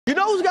You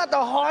know who's got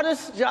the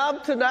hardest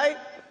job tonight?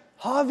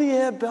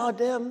 Javier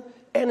Bardem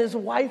and his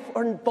wife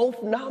are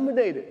both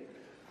nominated.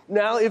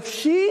 Now, if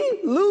she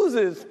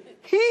loses,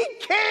 he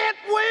can't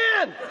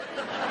win.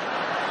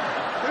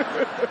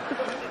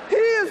 He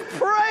is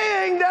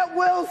praying that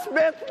Will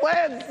Smith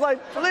wins.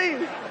 Like,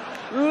 please,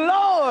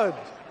 Lord.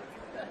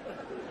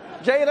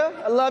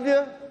 Jada, I love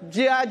you.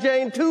 G.I.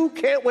 Jane 2,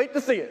 can't wait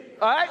to see it.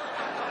 All right?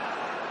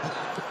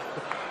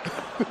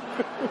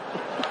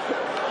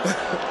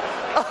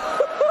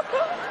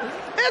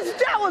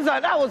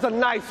 That was a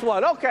nice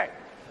one. Okay.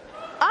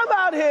 I'm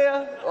out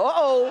here.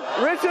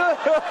 Richard.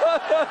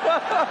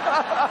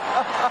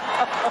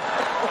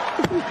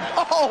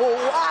 Oh,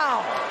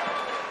 wow.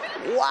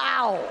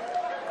 Wow.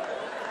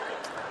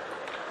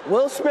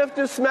 Will Smith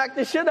just smacked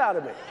the shit out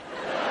of me.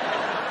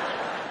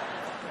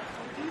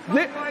 Keep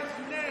my wife's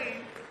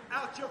name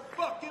out your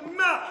fucking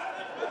mouth.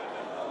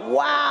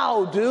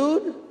 Wow,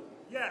 dude.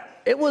 Yes.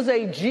 It was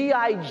a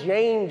G.I.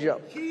 Jane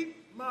joke.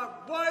 Keep my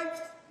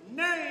wife's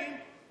name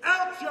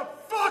out your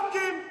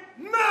fucking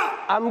mouth.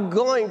 I'm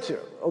going to,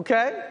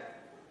 okay?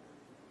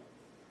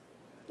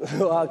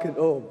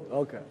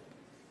 Okay.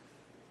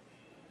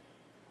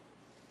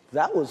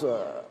 That was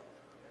a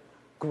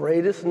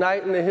greatest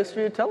night in the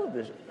history of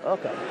television.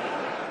 Okay.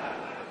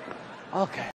 Okay.